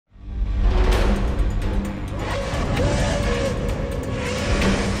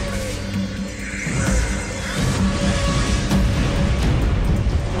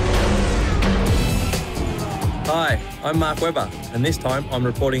I'm Mark Webber, and this time I'm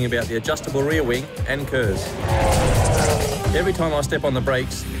reporting about the adjustable rear wing and Kers. Every time I step on the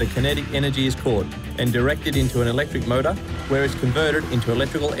brakes, the kinetic energy is caught and directed into an electric motor, where it's converted into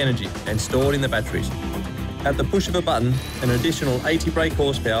electrical energy and stored in the batteries. At the push of a button, an additional 80 brake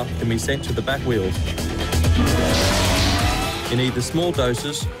horsepower can be sent to the back wheels in either small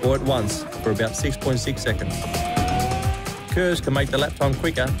doses or at once for about 6.6 seconds. Kers can make the lap time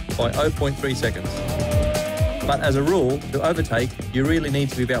quicker by 0.3 seconds. But as a rule, to overtake, you really need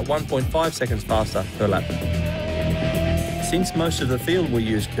to be about 1.5 seconds faster per lap. Since most of the field will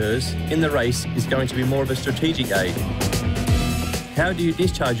use Kers, in the race is going to be more of a strategic aid. How do you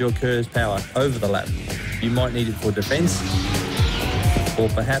discharge your Kers power over the lap? You might need it for defence, or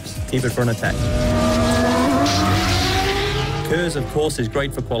perhaps keep it for an attack. Kers, of course, is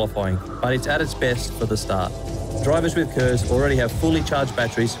great for qualifying, but it's at its best for the start. Drivers with Kers already have fully charged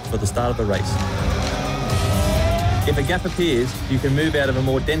batteries for the start of the race. If a gap appears, you can move out of a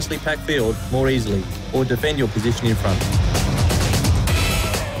more densely packed field more easily, or defend your position in front.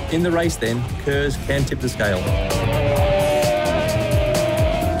 In the race then, Kers can tip the scale.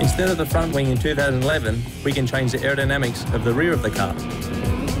 Instead of the front wing in 2011, we can change the aerodynamics of the rear of the car.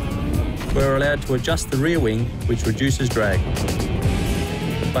 We're allowed to adjust the rear wing, which reduces drag,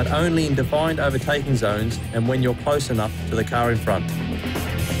 but only in defined overtaking zones and when you're close enough to the car in front.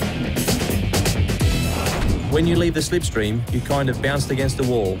 When you leave the slipstream, you kind of bounced against a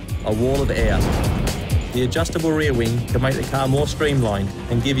wall of air. The adjustable rear wing can make the car more streamlined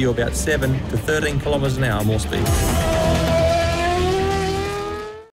and give you about 7 to 13 kilometres an hour more speed.